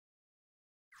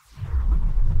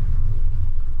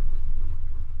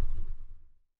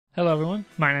Hello everyone,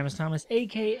 my name is Thomas,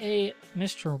 aka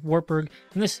MrWartburg,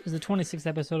 and this is the 26th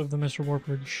episode of the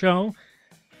MrWartburg Show.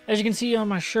 As you can see on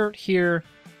my shirt here,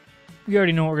 you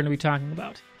already know what we're going to be talking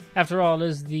about. After all, it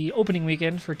is the opening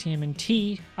weekend for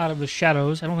TMNT, Out of the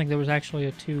Shadows. I don't think there was actually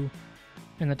a 2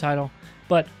 in the title,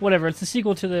 but whatever. It's the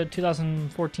sequel to the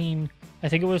 2014, I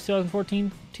think it was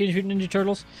 2014, Teenage Mutant Ninja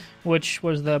Turtles, which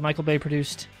was the Michael Bay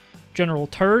produced General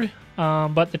Turd.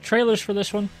 But the trailers for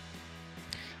this one,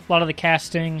 a lot of the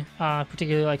casting,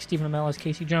 particularly like Stephen Amell as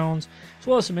Casey Jones, as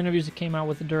well as some interviews that came out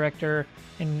with the director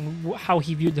and how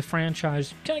he viewed the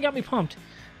franchise, kind of got me pumped.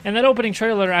 And that opening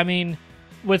trailer, I mean,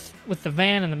 with the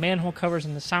van and the manhole covers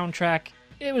and the soundtrack,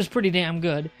 it was pretty damn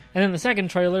good. And then the second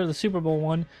trailer, the Super Bowl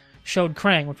one, showed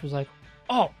Krang, which was like,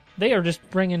 oh, they are just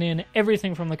bringing in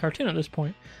everything from the cartoon at this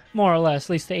point, more or less,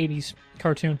 at least the 80s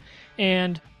cartoon.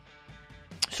 And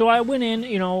so I went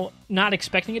in, not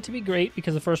expecting it to be great,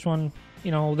 because the first one,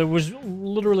 there was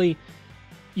literally,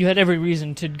 you had every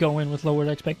reason to go in with lowered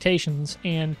expectations,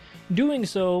 and doing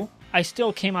so, I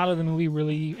still came out of the movie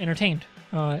really entertained.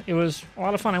 It was a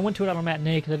lot of fun. I went to it on a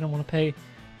matinee because I didn't want to pay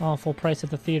full price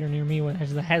at the theater near me, when it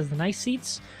has the nice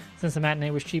seats, since the matinee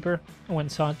was cheaper. I went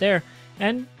and saw it there,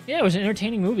 and yeah, it was an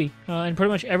entertaining movie, and pretty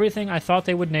much everything I thought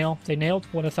they would nail, they nailed.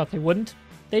 What I thought they wouldn't,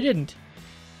 they didn't.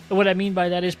 What I mean by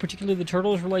that is particularly the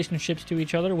Turtles' relationships to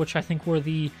each other, which I think were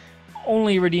the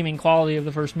only redeeming quality of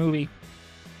the first movie.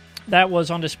 That was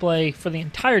on display for the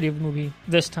entirety of the movie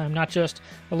this time, not just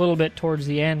a little bit towards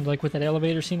the end, like with that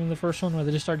elevator scene in the first one where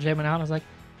they just start jamming out. I was like,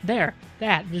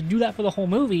 just do that for the whole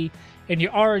movie, and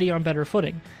you're already on better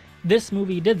footing. This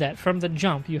movie did that from the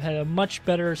jump. You had a much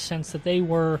better sense that they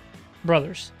were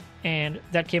brothers, and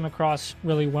that came across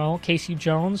really well. Casey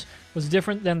Jones was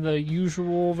different than the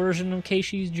usual version of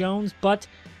Casey Jones, but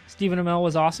Stephen Amell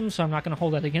was awesome, so I'm not going to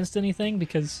hold that against anything,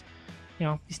 because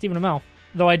he's Stephen Amell.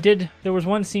 Though there was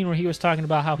one scene where he was talking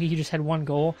about how he just had one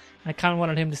goal, and I kind of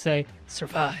wanted him to say,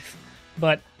 survive.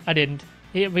 But I didn't.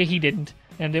 He didn't.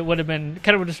 And it would have been,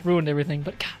 kind of just ruined everything,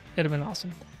 but God, it would have been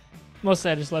awesome.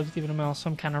 Mostly I just love Stephen Amell, so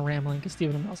I'm kind of rambling, because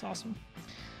Stephen Amell's awesome.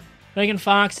 Megan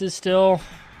Fox is still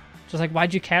just like,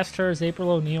 why'd you cast her as April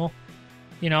O'Neil?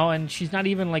 And she's not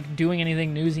even like doing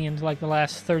anything newsy into like the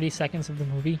last 30 seconds of the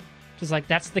movie. Just like,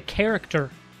 that's the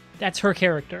character. That's her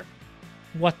character.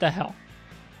 What the hell?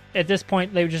 At this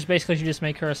point, they should just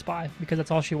make her a spy, because that's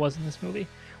all she was in this movie,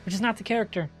 which is not the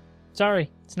character. Sorry,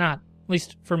 it's not. At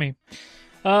least for me.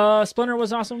 Splinter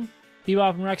was awesome.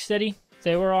 Bebop and Rocksteady,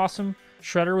 they were awesome.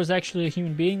 Shredder was actually a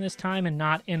human being this time, and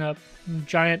not in a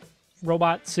giant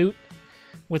robot suit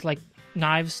with like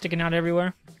knives sticking out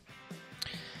everywhere.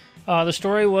 The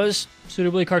story was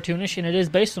suitably cartoonish, and it is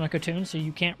based on a cartoon, so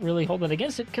you can't really hold that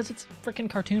against it, because it's a freaking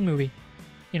cartoon movie,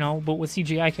 but with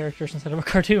CGI characters instead of a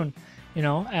cartoon,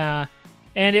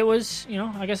 and it was,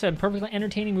 like I said, perfectly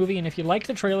entertaining movie. And if you like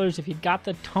the trailers, if you got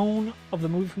the tone of the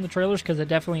movie from the trailers, because it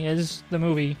definitely is the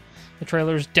movie, the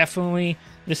trailers definitely,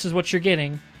 this is what you're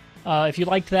getting. If you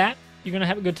liked that, you're going to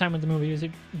have a good time with the movie. Is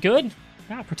it good?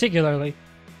 Not particularly,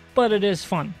 but it is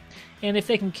fun. And if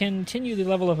they can continue the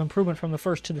level of improvement from the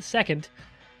first to the second,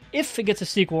 if it gets a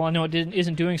sequel, I know it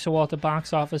isn't doing so well at the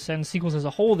box office, and sequels as a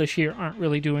whole this year aren't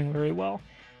really doing very well.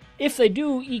 If they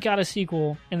do eke out a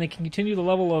sequel, and they can continue the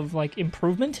level of like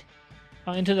improvement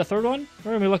into the third one,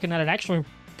 we're going to be looking at an actually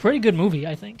pretty good movie,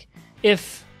 I think.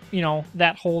 If,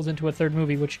 that holds into a third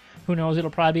movie, which, who knows,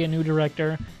 it'll probably be a new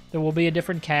director. There will be a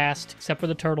different cast, except for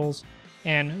the Turtles,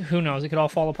 and who knows, it could all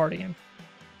fall apart again.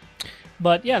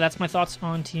 But yeah, that's my thoughts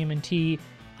on TMNT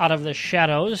Out of the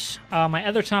Shadows. My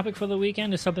other topic for the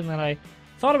weekend is something that I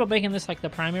thought about making this like the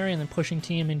primary and then pushing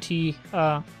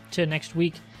TMNT to next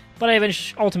week. But I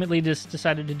ultimately just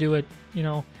decided to do it,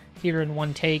 here in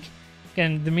one take.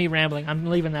 And me rambling, I'm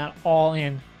leaving that all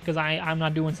in, because I'm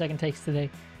not doing second takes today.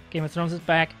 Game of Thrones is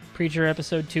back. Preacher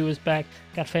Episode 2 is back.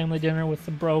 Got family dinner with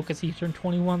the bro, because he turned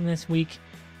 21 this week.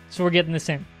 So we're getting this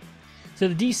in. So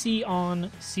the DC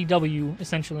on CW,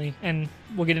 essentially, and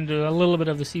we'll get into a little bit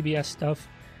of the CBS stuff,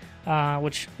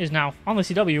 which is now on the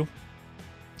CW.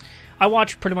 I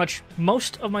watch pretty much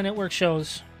most of my network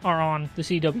shows are on the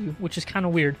CW, which is kind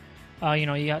of weird.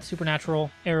 You got Supernatural,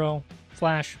 Arrow,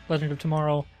 Flash, Legend of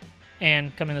Tomorrow,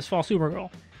 and coming this fall, Supergirl.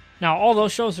 Now, all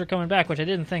those shows are coming back, which I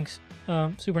didn't think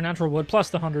Supernatural would, plus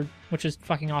The 100, which is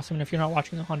fucking awesome. And if you're not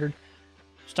watching The 100,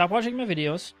 stop watching my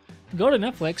videos, go to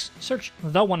Netflix, search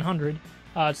The 100,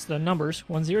 it's the numbers,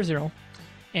 100,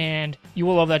 and you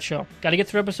will love that show. Got to get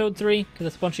through episode 3, because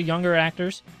it's a bunch of younger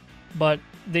actors, but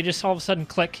they just all of a sudden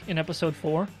click in episode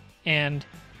 4, and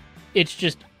it's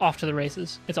just off to the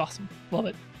races. It's awesome. Love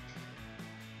it.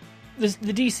 The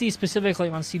DC specifically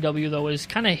on CW, though, is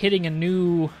kind of hitting a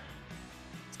new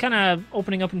kind of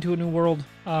opening up into a new world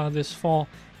this fall,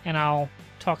 and I'll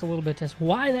talk a little bit as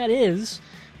why that is.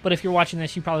 But if you're watching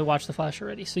this, you probably watched The Flash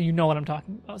already, so you know what I'm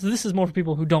talking about. So this is more for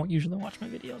people who don't usually watch my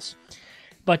videos.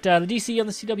 But the DC on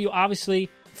the CW, obviously,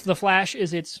 The Flash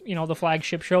is its, the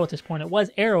flagship show at this point. It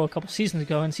was Arrow a couple seasons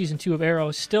ago, and Season 2 of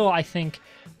Arrow still, I think,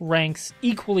 ranks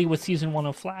equally with Season 1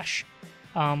 of Flash.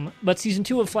 But Season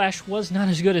 2 of Flash was not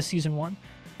as good as Season 1.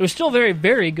 It was still very,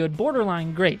 very good,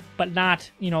 borderline great, but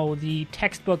not, the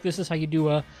textbook, this is how you do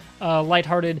a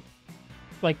lighthearted,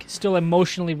 still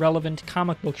emotionally relevant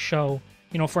comic book show,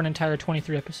 for an entire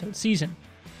 23-episode season.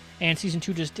 And Season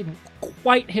 2 just didn't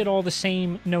quite hit all the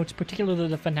same notes, particularly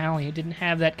the finale. It didn't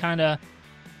have that kind of,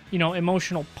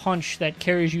 emotional punch that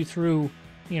carries you through,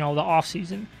 the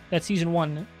off-season that Season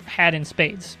 1 had in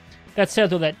spades. That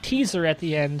said, though, that teaser at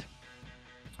the end,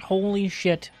 holy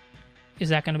shit, is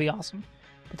that going to be awesome.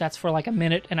 But that's for a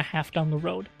minute and a half down the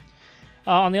road.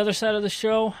 On the other side of the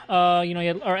show,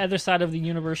 or other side of the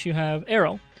universe, you have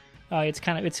Arrow. It's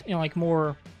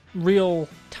more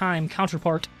real-time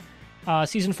counterpart.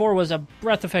 Season 4 was a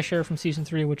breath of fresh air from Season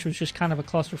 3, which was just kind of a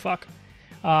clusterfuck.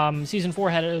 Season 4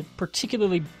 had in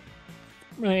particular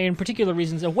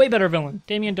reasons, a way better villain.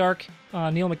 Damien Dark, Hugh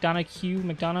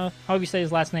McDonough, however you say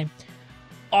his last name.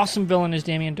 Awesome villain is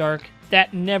Damien Dark.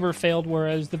 That never failed,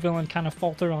 whereas the villain kind of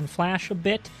faltered on Flash a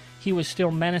bit. He was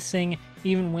still menacing,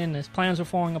 even when his plans were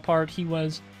falling apart. He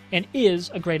was, and is,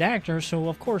 a great actor, so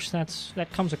of course that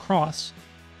comes across.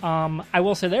 I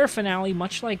will say their finale,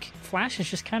 much like Flash's,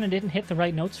 just kind of didn't hit the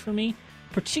right notes for me.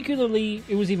 Particularly,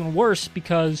 it was even worse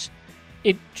because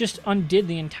it just undid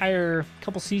the entire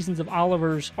couple seasons of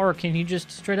Oliver's arc, and he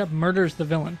just straight up murders the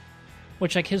villain.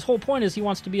 Which, his whole point is he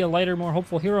wants to be a lighter, more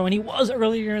hopeful hero, and he was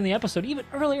earlier in the episode. Even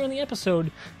earlier in the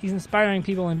episode, he's inspiring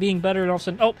people and being better, and all of a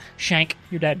sudden, oh, Shank,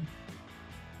 you're dead.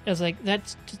 I was like,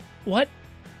 that's just, what?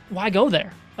 Why go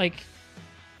there?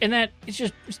 And that,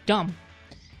 it's dumb.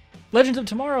 Legends of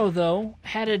Tomorrow, though,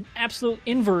 had an absolute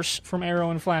inverse from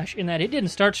Arrow and Flash in that it didn't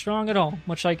start strong at all,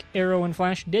 much like Arrow and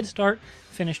Flash did start,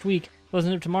 finished weak.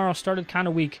 Legends of Tomorrow started kind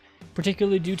of weak,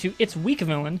 particularly due to its weak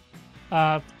villain.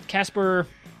 Casper,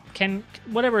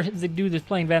 whatever the dude that's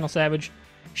playing Vandal Savage,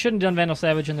 shouldn't have done Vandal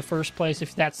Savage in the first place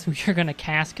if that's who you're going to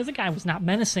cast, because the guy was not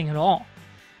menacing at all.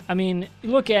 I mean,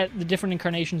 you look at the different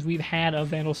incarnations we've had of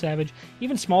Vandal Savage.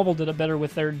 Even Smallville did it better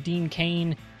with their Dean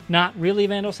Cain, not really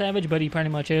Vandal Savage, but he pretty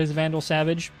much is Vandal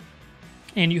Savage.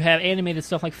 And you have animated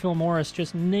stuff like Phil Morris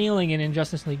just nailing it in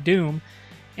Justice League Doom.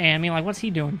 And I mean, what's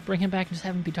he doing? Bring him back and just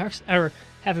have him be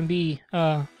have him be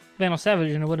Vandal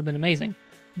Savage, and it would have been amazing.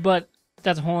 But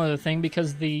that's a whole other thing,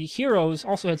 because the heroes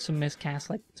also had some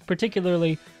miscasts,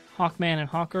 particularly Hawkman and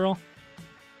Hawkgirl.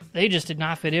 They just did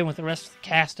not fit in with the rest of the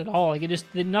cast at all.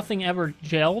 Nothing ever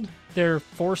gelled. Their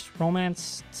forced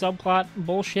romance subplot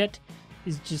bullshit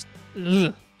is just,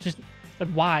 ugh.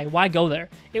 Why go there?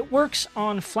 It works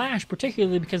on Flash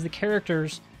particularly because the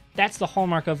characters, that's the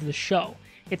hallmark of the show.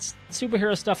 It's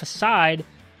superhero stuff aside,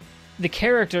 the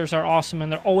characters are awesome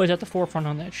and they're always at the forefront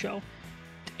on that show.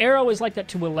 Arrow is like that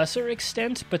to a lesser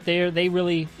extent, but they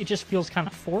really, it just feels kind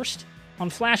of forced. On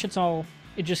Flash,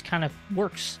 it just kind of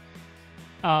works.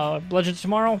 Legends of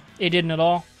Tomorrow, it didn't at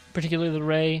all, particularly the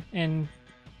Ray and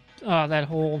that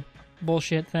whole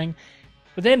bullshit thing.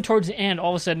 But then towards the end,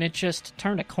 all of a sudden, it just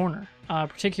turned a corner.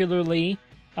 Particularly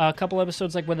a couple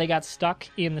episodes when they got stuck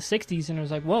in the 60s, and it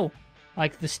was whoa,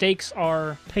 the stakes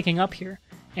are picking up here.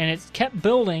 And it kept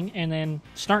building, and then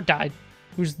Snart died,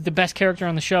 who's the best character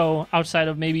on the show outside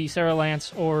of maybe Sarah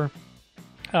Lance or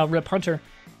Rip Hunter.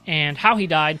 And how he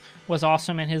died was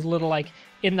awesome, and his little,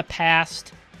 in the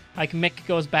past, Mick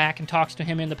goes back and talks to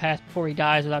him in the past before he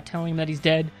dies without telling him that he's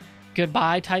dead.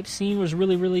 Goodbye type scene was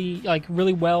really, really,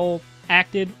 really well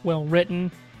acted, well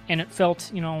written, and it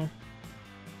felt,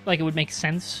 like it would make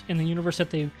sense in the universe that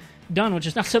they've done, which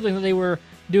is not something that they were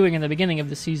doing in the beginning of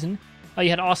the season. You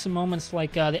had awesome moments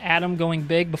like the Atom going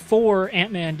big before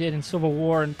Ant-Man did in Civil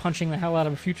War and punching the hell out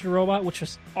of a future robot, which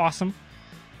was awesome.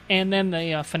 And then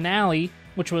the finale,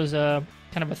 which was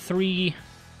kind of a 3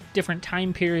 different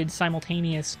time periods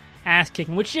simultaneous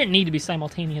ass-kicking, which didn't need to be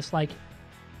simultaneous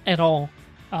at all,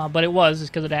 but it was,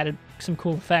 because it added some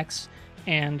cool effects.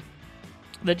 And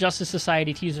the Justice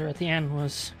Society teaser at the end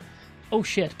was, oh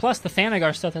shit. Plus the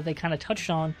Thanagar stuff that they kind of touched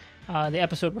on, the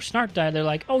episode where Snart died, they're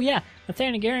like, oh yeah, the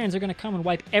Thanagarians are going to come and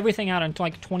wipe everything out until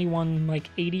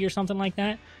 2180 or something like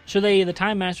that. So the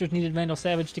Time Masters needed Vandal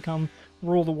Savage to come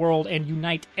rule the world and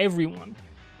unite everyone.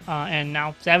 And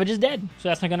now Savage is dead, so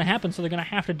that's not going to happen, so they're going to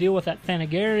have to deal with that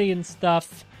Thanagarian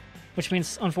stuff, which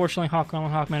means, unfortunately, Hawkgirl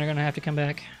and Hawkman are going to have to come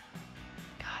back.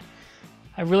 God.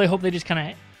 I really hope they just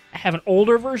kind of have an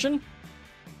older version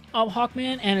of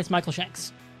Hawkman, and it's Michael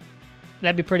Shanks.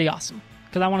 That'd be pretty awesome,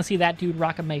 because I want to see that dude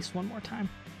rock a mace one more time.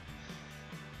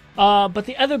 But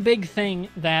the other big thing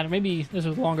that, maybe this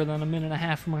was longer than a minute and a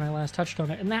half from when I last touched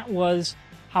on it, and that was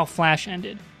how Flash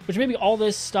ended. Which maybe all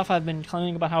this stuff I've been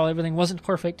claiming about how everything wasn't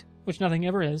perfect, which nothing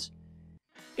ever is,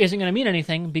 isn't going to mean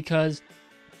anything because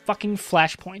fucking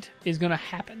Flashpoint is going to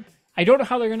happen. I don't know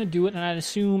how they're going to do it, and I'd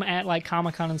assume at like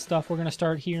Comic-Con and stuff, we're going to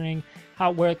start hearing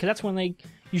because that's when they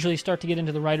usually start to get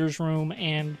into the writer's room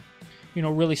and,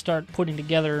 really start putting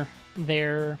together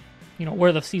their,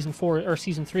 where the season 4 or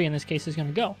season 3 in this case is going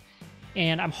to go.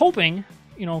 And I'm hoping,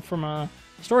 from a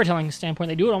storytelling standpoint,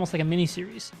 they do it almost like a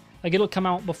mini-series. Like, it'll come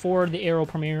out before the Arrow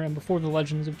premiere and before the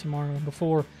Legends of Tomorrow and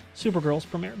before Supergirl's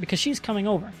premiere, because she's coming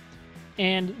over.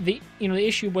 And the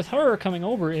issue with her coming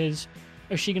over is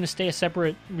she going to stay a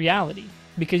separate reality?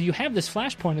 Because you have this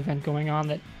Flashpoint event going on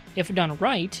that, if done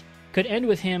right, could end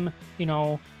with him,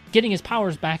 getting his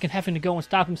powers back and having to go and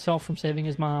stop himself from saving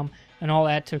his mom and all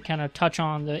that, to kind of touch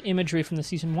on the imagery from the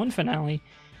season 1 finale.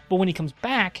 But when he comes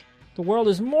back, the world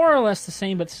is more or less the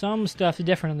same, but some stuff is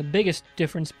different, and the biggest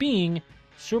difference being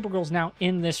Supergirl's now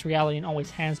in this reality and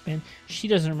always has been. She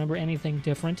doesn't remember anything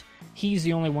different. He's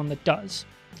the only one that does.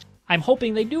 I'm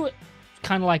hoping they do it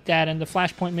kind of like that, and the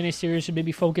Flashpoint miniseries should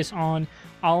maybe focus on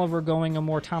Oliver going a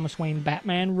more Thomas Wayne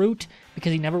Batman route,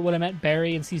 because he never would have met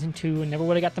Barry in season 2 and never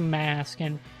would have got the mask,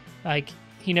 and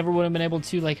he never would have been able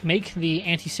to make the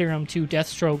anti-serum to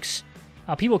Deathstroke's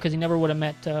people, because he never would have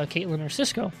met Caitlin or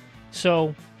Cisco.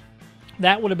 So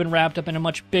that would have been wrapped up in a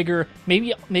much bigger...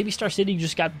 Maybe Star City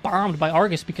just got bombed by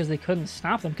Argus because they couldn't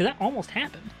stop them, because that almost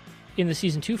happened in the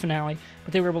Season 2 finale,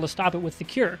 but they were able to stop it with the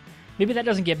cure. Maybe that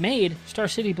doesn't get made, Star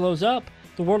City blows up,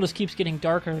 the world just keeps getting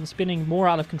darker and spinning more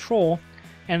out of control,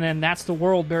 and then that's the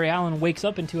world Barry Allen wakes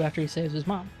up into after he saves his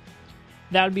mom.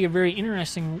 That would be a very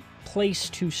interesting place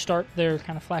to start their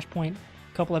kind of Flashpoint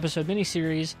couple-episode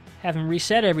miniseries, have him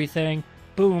reset everything,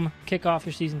 boom, kick off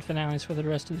your season finales for the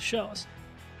rest of the shows.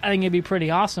 I think it'd be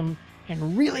pretty awesome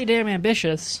and really damn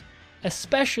ambitious,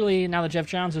 especially now that Jeff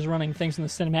Johns is running things on the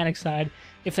cinematic side.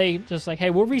 If they just hey,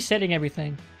 we're resetting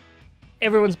everything.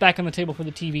 Everyone's back on the table for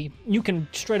the TV. You can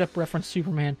straight up reference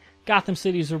Superman. Gotham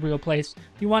City is a real place.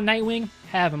 You want Nightwing?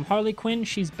 Have him. Harley Quinn,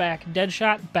 she's back.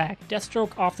 Deadshot, back.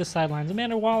 Deathstroke, off the sidelines.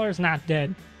 Amanda Waller is not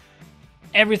dead.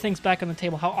 Everything's back on the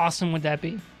table. How awesome would that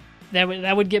be?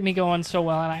 That would get me going so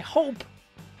well, and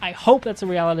I hope that's a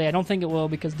reality. I don't think it will,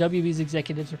 because WB's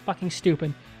executives are fucking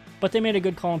stupid. But they made a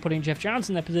good call in putting Jeff Johns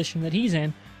in that position that he's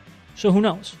in. So who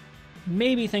knows?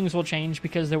 Maybe things will change,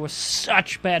 because there was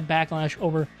such bad backlash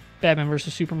over Batman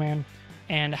vs. Superman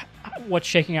and what's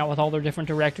shaking out with all their different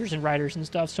directors and writers and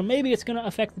stuff. So maybe it's going to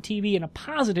affect the TV in a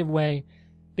positive way,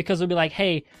 because they'll be like,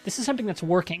 hey, this is something that's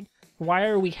working. Why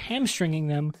are we hamstringing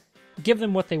them? Give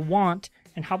them what they want,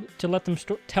 and how to let them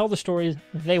tell the stories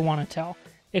they want to tell.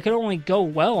 It could only go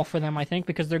well for them, I think,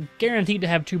 because they're guaranteed to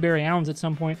have 2 Barry Allens at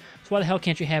some point. So why the hell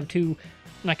can't you have 2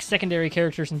 secondary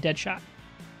characters in Deadshot?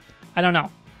 I don't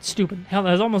know. It's stupid. Hell,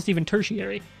 there's almost even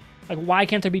tertiary. Why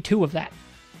can't there be 2 of that?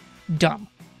 Dumb.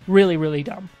 Really, really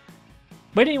dumb.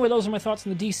 But anyway, those are my thoughts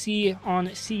on the DC on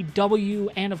CW,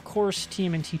 and of course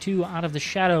TMNT 2 Out of the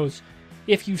Shadows.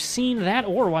 If you've seen that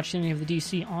or watched any of the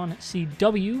DC on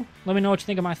CW, let me know what you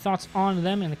think of my thoughts on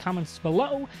them in the comments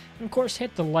below. And of course,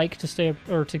 hit the like to stay up,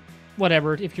 or to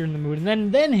whatever if you're in the mood,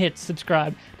 and then hit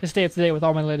subscribe to stay up to date with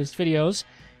all my latest videos.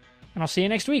 And I'll see you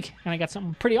next week. And I got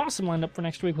something pretty awesome lined up for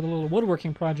next week with a little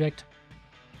woodworking project.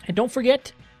 And don't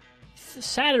forget,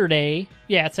 Saturday,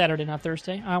 yeah, it's Saturday, not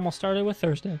Thursday. I almost started with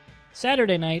Thursday.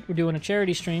 Saturday night, we're doing a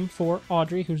charity stream for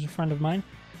Audrey, who's a friend of mine.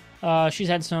 She's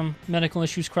had some medical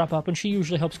issues crop up, and she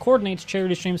usually helps coordinate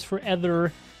charity streams for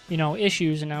other,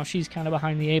 issues, and now she's kind of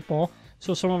behind the 8 ball.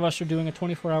 So some of us are doing a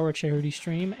 24-hour charity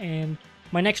stream, and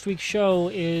my next week's show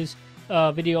is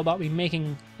a video about me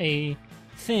making a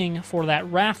thing for that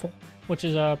raffle, which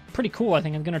is pretty cool. I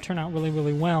think it's going to turn out really,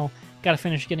 really well. Got to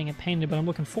finish getting it painted, but I'm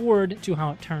looking forward to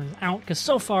how it turns out, because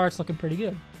so far it's looking pretty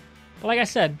good. But like I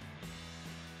said,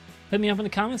 hit me up in the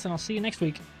comments, and I'll see you next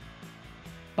week.